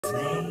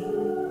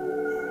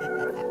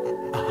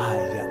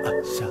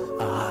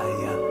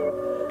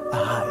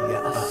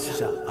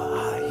Asha,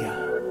 Ahaya,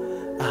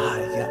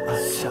 Ahaya,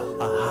 Asha,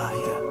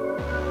 Ahaya,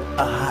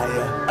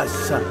 Ahaya,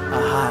 Asha,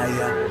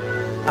 Ahaya,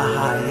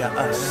 Ahaya,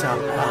 Asha,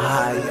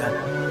 Ahaya,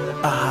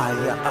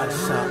 Ahaya,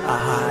 Asha,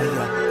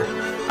 Ahaya,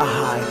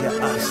 Ahaya,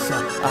 Asha,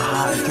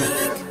 Ahaya.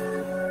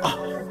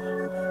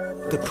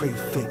 The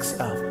prefix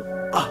of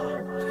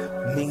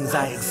means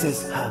I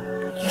exist,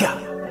 yeah.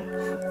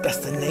 That's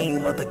the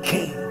name of the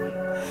king.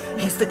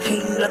 He's the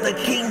king of the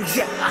kings,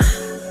 yeah.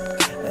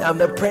 I'm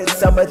the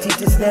prince, I'ma teach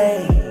his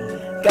name.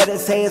 Gotta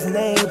say his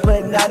name,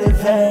 but not in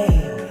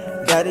vain.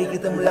 Gotta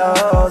get them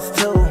lost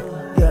too,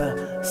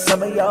 yeah.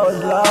 Some of y'all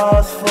is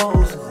lost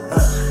fools.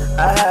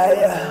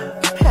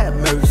 Have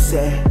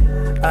mercy.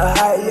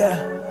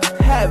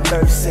 Have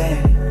mercy.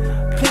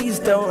 Please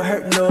don't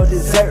hurt nor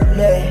desert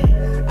me.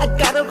 I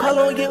gotta call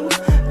on you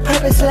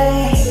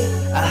purposely.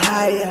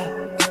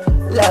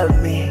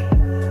 Love me.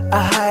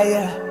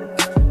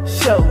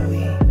 Show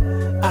me.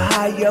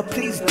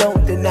 Please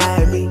don't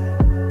deny me.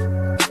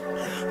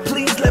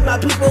 Please let my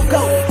people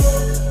go.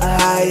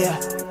 Asha,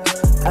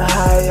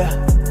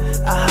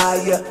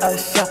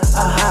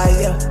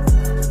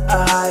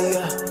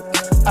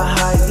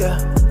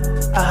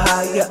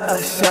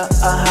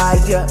 Asha,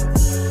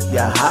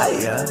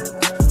 Yahaya,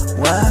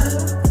 what?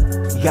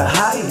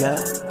 Yahaya,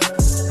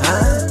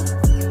 huh?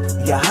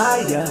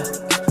 Yahaya,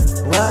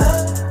 what?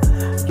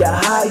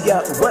 Yahaya,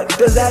 what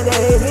does that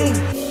name mean?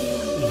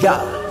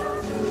 Yah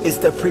is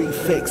the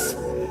prefix.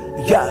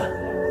 Yah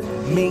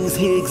means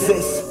he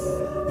exists.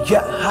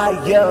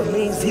 Yahaya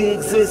means he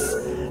exists.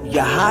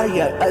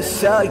 Yahaya,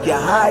 Asha,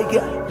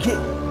 Yahaya, yeah.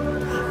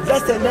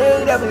 That's the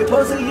name that we're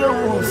supposed to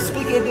use.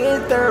 Speaking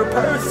in third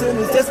person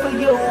is just for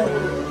you.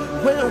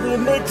 When we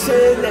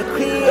mention the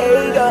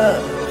creator,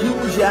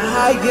 use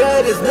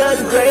Yahaya, there's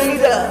none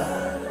greater.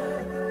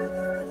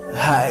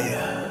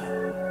 Higher.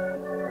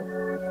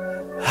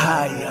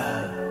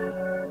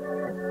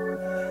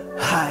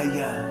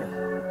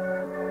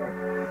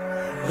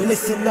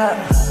 Listen up,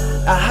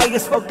 Ahaya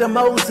spoke to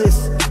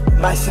Moses,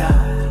 Masha,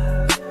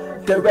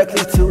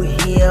 directly to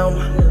him.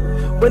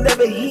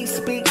 Whenever he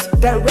speaks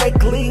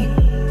directly,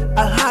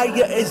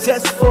 Ahaya is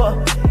just for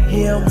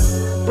him.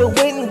 But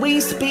when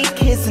we speak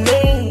his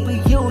name, we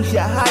use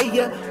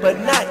Yahaya, but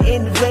not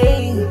in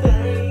vain.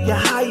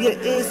 Yahaya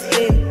is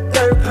in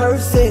third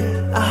person,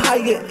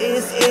 Ahaya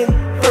is in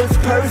first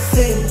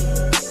person.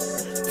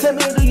 Tell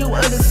me, do you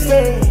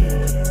understand?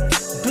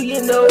 Do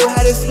you know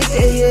how to speak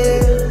to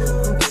him?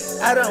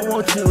 I don't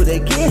want you to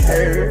get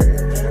hurt.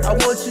 I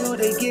want you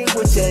to get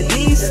what you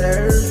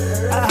deserve.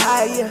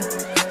 Ahaya,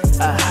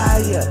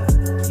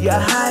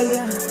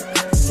 Yahaya.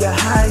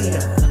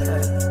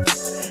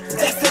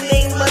 That's the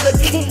name of the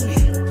king.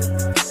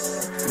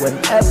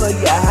 Whenever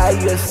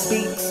Yahaya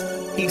speaks,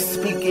 he's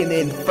speaking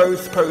in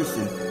first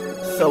person.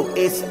 So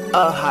it's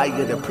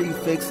Ahaya. The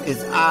prefix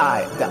is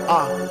I. The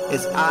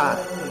is I.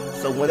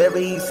 So whenever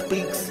he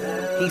speaks,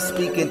 he's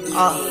speaking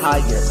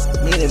Ahaya,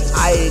 meaning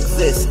I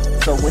exist.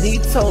 So when he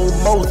told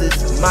Moses,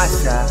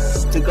 Masha,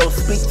 to go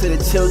speak to the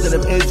children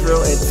of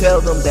Israel and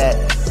tell them that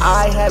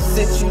I have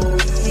sent you,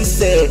 he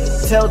said,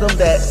 tell them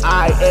that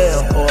I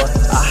am, or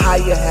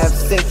Ahaya have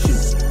sent you.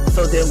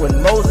 So then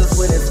when Moses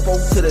went and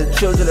spoke to the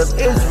children of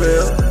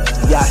Israel,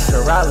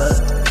 Yasharallah,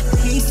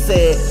 he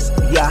said,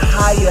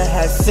 Yahaya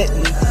has sent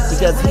me,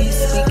 because he's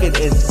speaking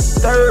in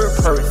third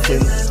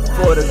person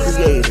for the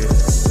Creator.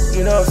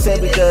 You know what I'm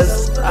saying?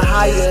 Because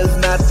Ahaya is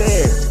not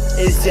there.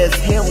 It's just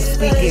him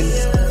speaking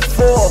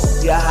for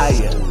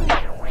Yahaya.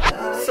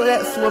 So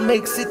that's what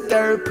makes it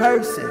third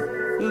person.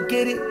 You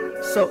get it?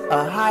 So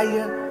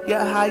Ahaya,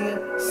 Yahaya,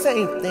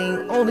 same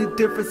thing. Only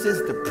difference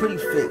is the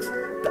prefix.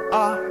 The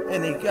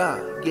and the Yah.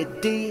 You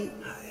dig?